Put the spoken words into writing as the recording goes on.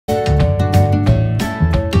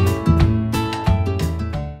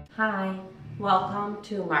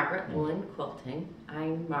Welcome to Margaret Lewin Quilting.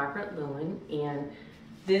 I'm Margaret Lewin, and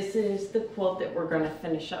this is the quilt that we're going to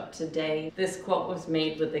finish up today. This quilt was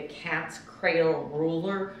made with the Cat's Cradle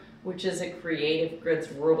ruler, which is a Creative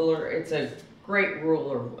Grids ruler. It's a great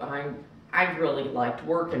ruler. I really liked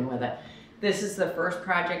working with it. This is the first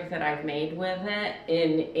project that I've made with it,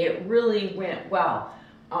 and it really went well.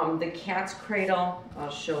 The Cat's Cradle, I'll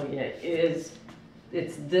show you, it's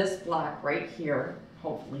this block right here.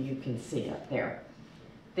 Hopefully you can see it there.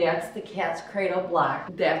 That's the Cat's Cradle block.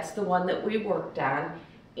 That's the one that we worked on.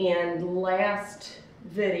 And last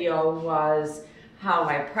video was how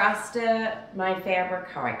I pressed it, my fabric,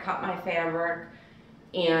 how I cut my fabric,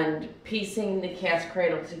 and piecing the Cat's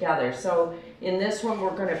Cradle together. So in this one,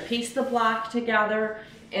 we're gonna piece the block together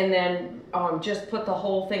and then just put the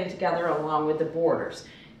whole thing together along with the borders.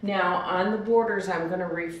 Now on the borders, I'm going to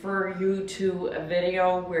refer you to a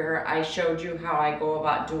video where I showed you how I go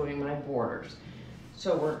about doing my borders.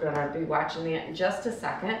 So we're going to be watching that in just a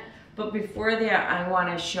second. But before that, I want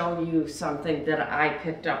to show you something that I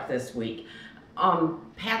picked up this week.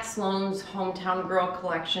 Pat Sloan's Hometown Girl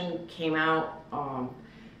collection came out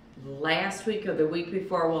last week or the week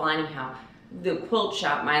before. Well, anyhow, the quilt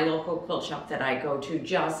shop, my local quilt shop that I go to,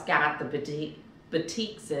 just got the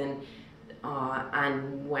batiks in.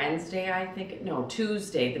 On Wednesday, I think, no,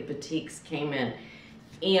 Tuesday, the batiks came in.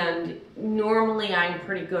 And normally I'm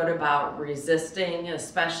pretty good about resisting,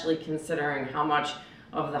 especially considering how much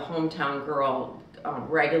of the Hometown Girl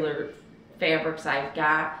regular fabrics I've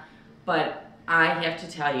got. But I have to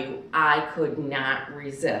tell you, I could not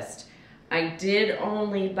resist. I did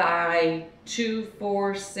only buy 2,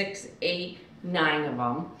 4, 6, 8, 9 of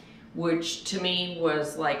them, which to me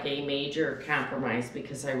was like a major compromise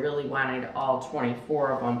because I really wanted all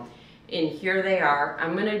 24 of them. And here they are.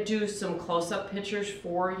 I'm gonna do some close-up pictures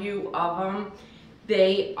for you of them.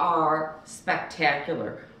 They are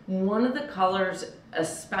spectacular. One of the colors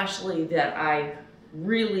especially that I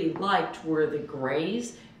really liked were the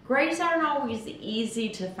grays. Grays aren't always easy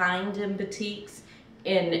to find in batiks,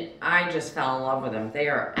 and I just fell in love with them. They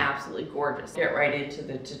are absolutely gorgeous. Get right into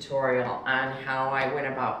the tutorial on how I went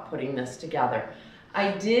about putting this together.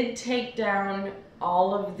 I did take down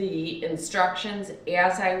all of the instructions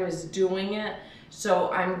as I was doing it,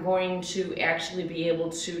 so I'm going to actually be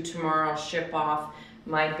able to tomorrow ship off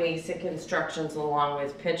my basic instructions along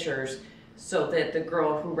with pictures so that the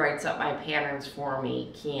girl who writes up my patterns for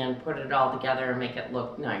me can put it all together and make it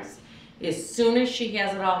look nice. As soon as she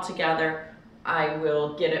has it all together, I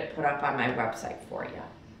will get it put up on my website for you.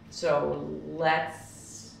 So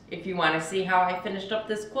if you want to see how I finished up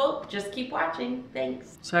this quilt, just keep watching.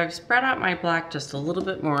 Thanks. So I've spread out my block just a little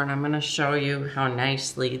bit more, and I'm going to show you how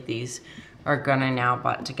nicely these are going to now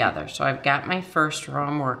butt together. So I've got my first row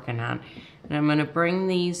I'm working on, and I'm going to bring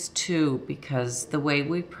these two because the way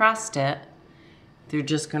we pressed it, they're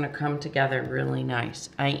just going to come together really nice.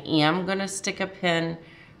 I am going to stick a pin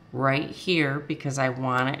right here because I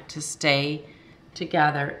want it to stay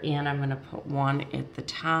together, and I'm going to put one at the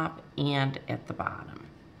top and at the bottom.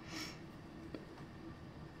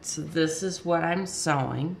 So this is what I'm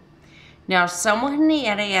sewing. Now someone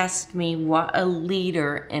had asked me what a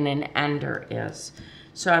leader and an ender is.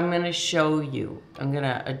 So I'm going to show you. I'm going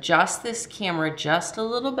to adjust this camera just a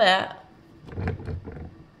little bit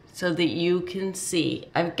so that you can see.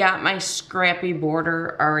 I've got my scrappy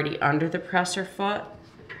border already under the presser foot.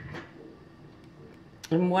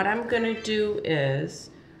 And what I'm going to do is,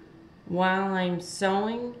 while I'm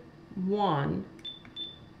sewing one,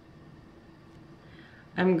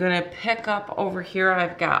 I'm going to pick up over here.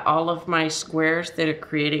 I've got all of my squares that are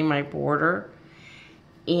creating my border.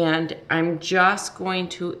 And I'm just going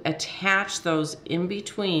to attach those in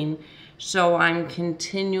between so I'm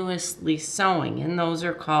continuously sewing. And those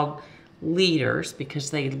are called leaders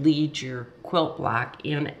because they lead your quilt block,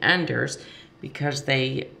 and enders because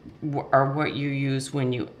they are what you use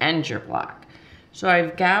when you end your block. So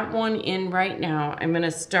I've got one in right now. I'm going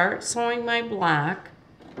to start sewing my block,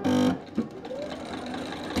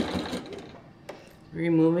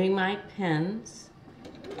 removing my pins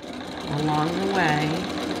along the way.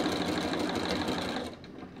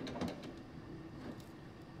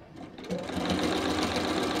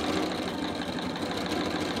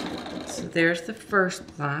 So there's the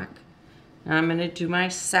first block. Now I'm going to do my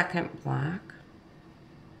second block.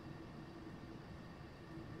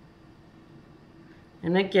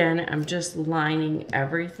 And again, I'm just lining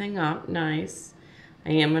everything up nice.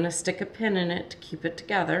 I am going to stick a pin in it to keep it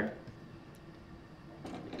together.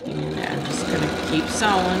 And I'm just going to keep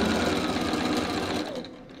sewing.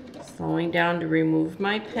 Slowing down to remove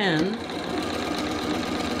my pin.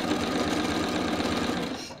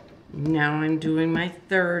 Now I'm doing my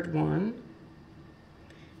third one.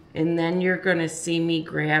 And then you're gonna see me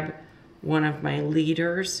grab one of my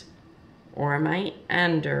leaders or my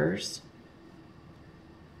enders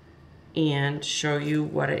and show you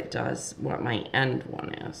what it does, what my end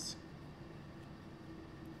one is.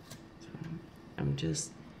 So I'm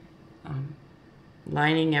just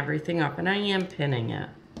lining everything up, and I am pinning it.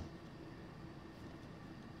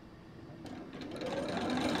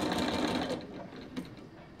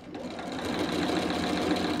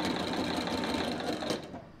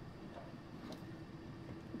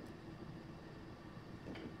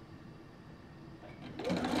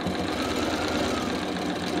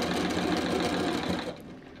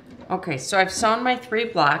 Okay, so I've sewn my 3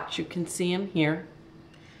 blocks. You can see them here.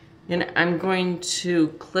 And I'm going to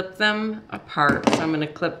clip them apart. So I'm going to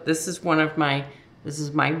clip, this is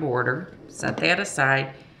my border. Set that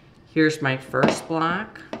aside. Here's my first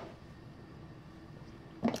block.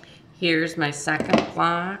 Here's my second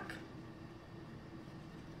block.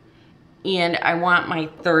 And I want my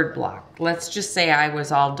third block. Let's just say I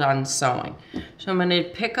was all done sewing. So I'm going to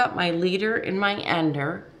pick up my leader and my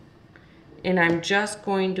ender, and I'm just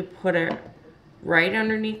going to put it right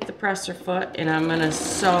underneath the presser foot, and I'm going to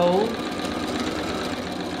sew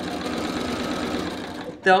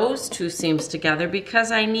those 2 seams together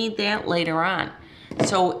because I need that later on.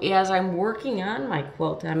 So as I'm working on my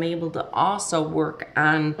quilt, I'm able to also work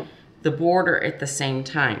on the border at the same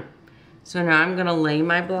time. So now I'm going to lay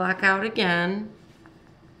my block out again,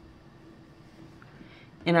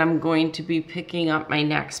 and I'm going to be picking up my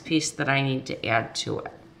next piece that I need to add to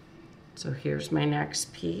it. So here's my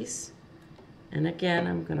next piece, and again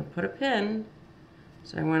I'm going to put a pin,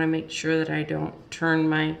 so I want to make sure that I don't turn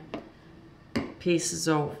my pieces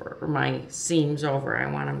over or my seams over.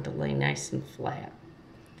 I want them to lay nice and flat.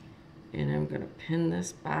 And I'm going to pin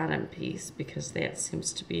this bottom piece because that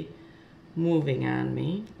seems to be moving on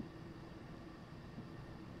me.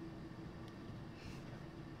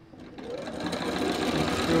 And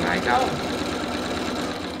through I go.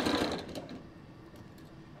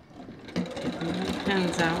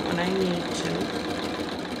 Pins out when I need to.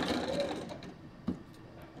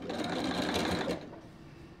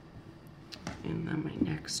 And then my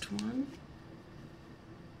next one.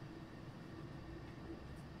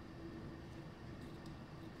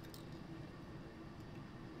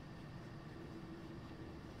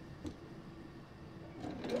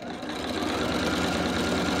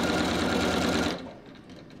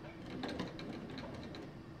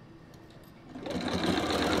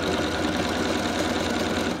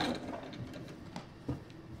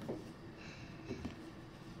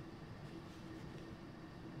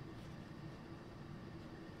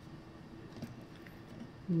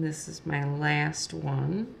 And this is my last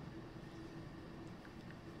one.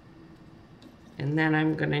 And then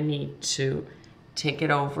I'm going to need to take it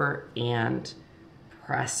over and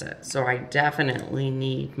press it. So I definitely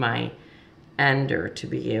need my ender to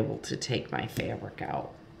be able to take my fabric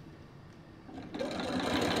out.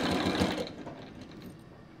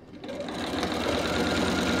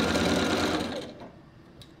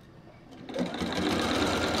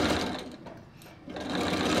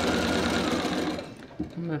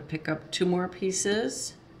 I'm going to pick up 2 more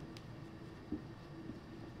pieces.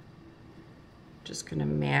 Just going to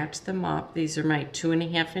match them up. These are my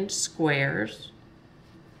 2.5-inch squares.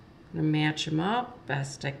 I'm going to match them up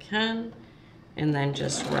best I can and then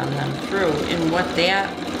just run them through. And what that,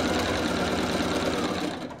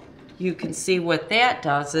 you can see what that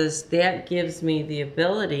does is that gives me the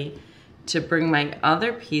ability to bring my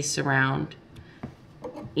other piece around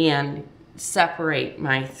and separate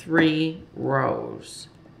my 3 rows.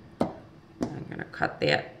 I'm going to cut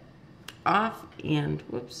that off and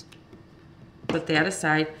whoops, put that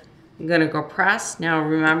aside. I'm going to go press. Now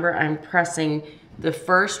remember, I'm pressing the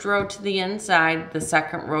first row to the inside, the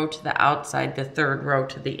second row to the outside, the third row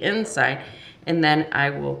to the inside, and then I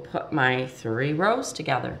will put my 3 rows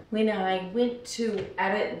together. When I went to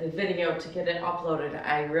edit the video to get it uploaded,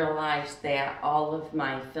 I realized that all of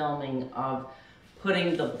my filming of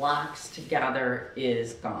putting the blocks together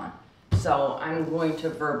is gone. So I'm going to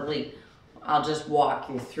verbally, I'll just walk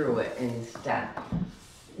you through it instead.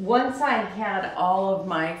 Once I had all of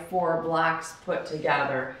my 4 blocks put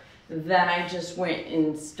together, then I just went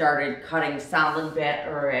and started cutting solid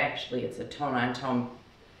or actually it's a tone-on-tone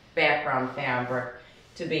background fabric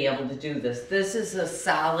to be able to do this. This is a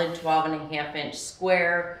solid 12.5-inch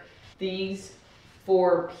square. These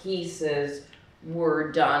 4 pieces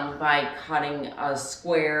were done by cutting a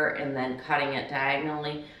square and then cutting it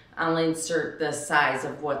diagonally. I'll insert the size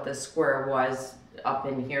of what the square was up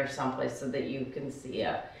in here someplace so that you can see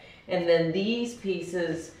it. And then these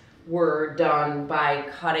pieces were done by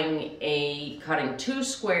cutting 2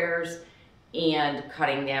 squares and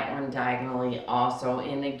cutting that one diagonally also.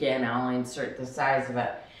 And again, I'll insert the size of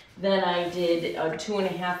it. Then I did a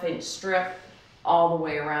 2.5 inch strip all the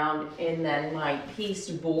way around, and then my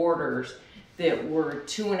pieced borders that were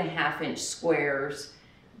 2.5 inch squares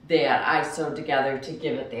that I sewed together to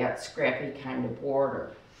give it that scrappy kind of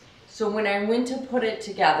border. So when I went to put it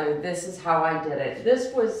together, this is how I did it.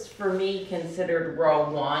 This was, for me, considered row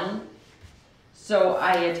 1. So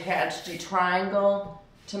I attached a triangle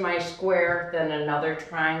to my square, then another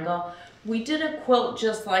triangle. We did a quilt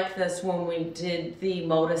just like this when we did the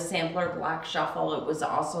Modus Sampler Block Shuffle. It was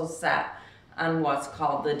also set on what's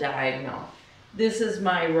called the diagonal. This is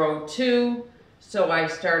my row 2. So I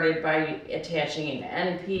started by attaching an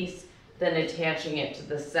end piece, then attaching it to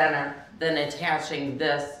the center, then attaching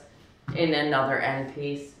this in another end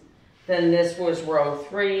piece. Then this was row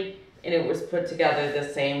 3, and it was put together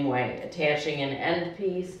the same way, attaching an end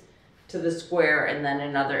piece to the square and then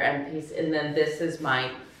another end piece, and then this is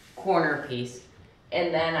my corner piece.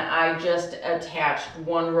 And then I just attached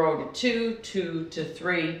 1 row to 2, 2 to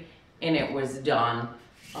 3, and it was done.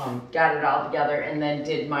 Got it all together and then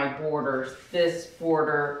did my borders. This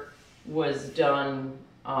border was done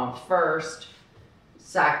first,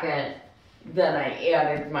 second, then I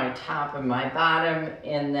added my top and my bottom,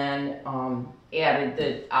 and then added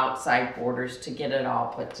the outside borders to get it all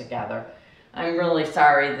put together. I'm really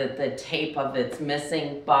sorry that the tape of it's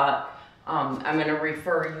missing, but I'm going to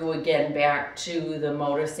refer you again back to the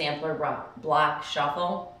Modus Sampler Block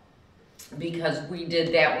Shuffle, because we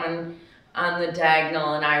did that one on the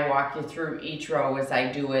diagonal, and I walk you through each row as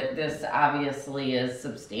I do it. This obviously is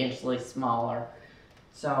substantially smaller,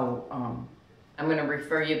 so I'm going to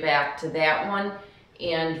refer you back to that one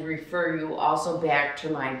and refer you also back to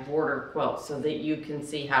my border quilt so that you can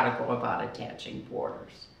see how to go about attaching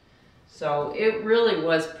borders. So it really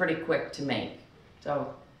was pretty quick to make.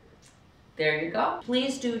 So there you go.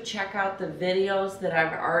 Please do check out the videos that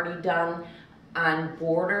I've already done on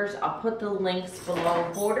borders. I'll put the links below.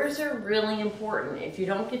 Borders are really important. If you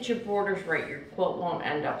don't get your borders right, your quilt won't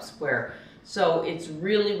end up square. So it's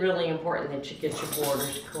really, really important that you get your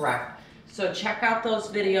borders correct. So check out those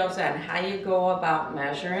videos on how you go about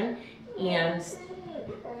measuring. And,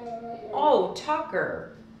 oh,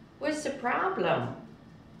 Tucker, what's the problem?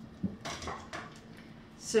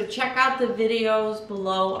 So check out the videos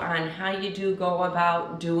below on how you do go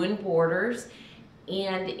about doing borders.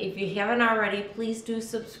 And if you haven't already, please do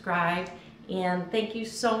subscribe. And thank you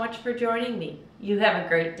so much for joining me. You have a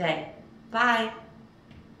great day. Bye.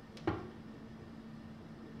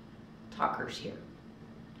 Tucker's here.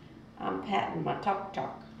 I'm patting my tuck.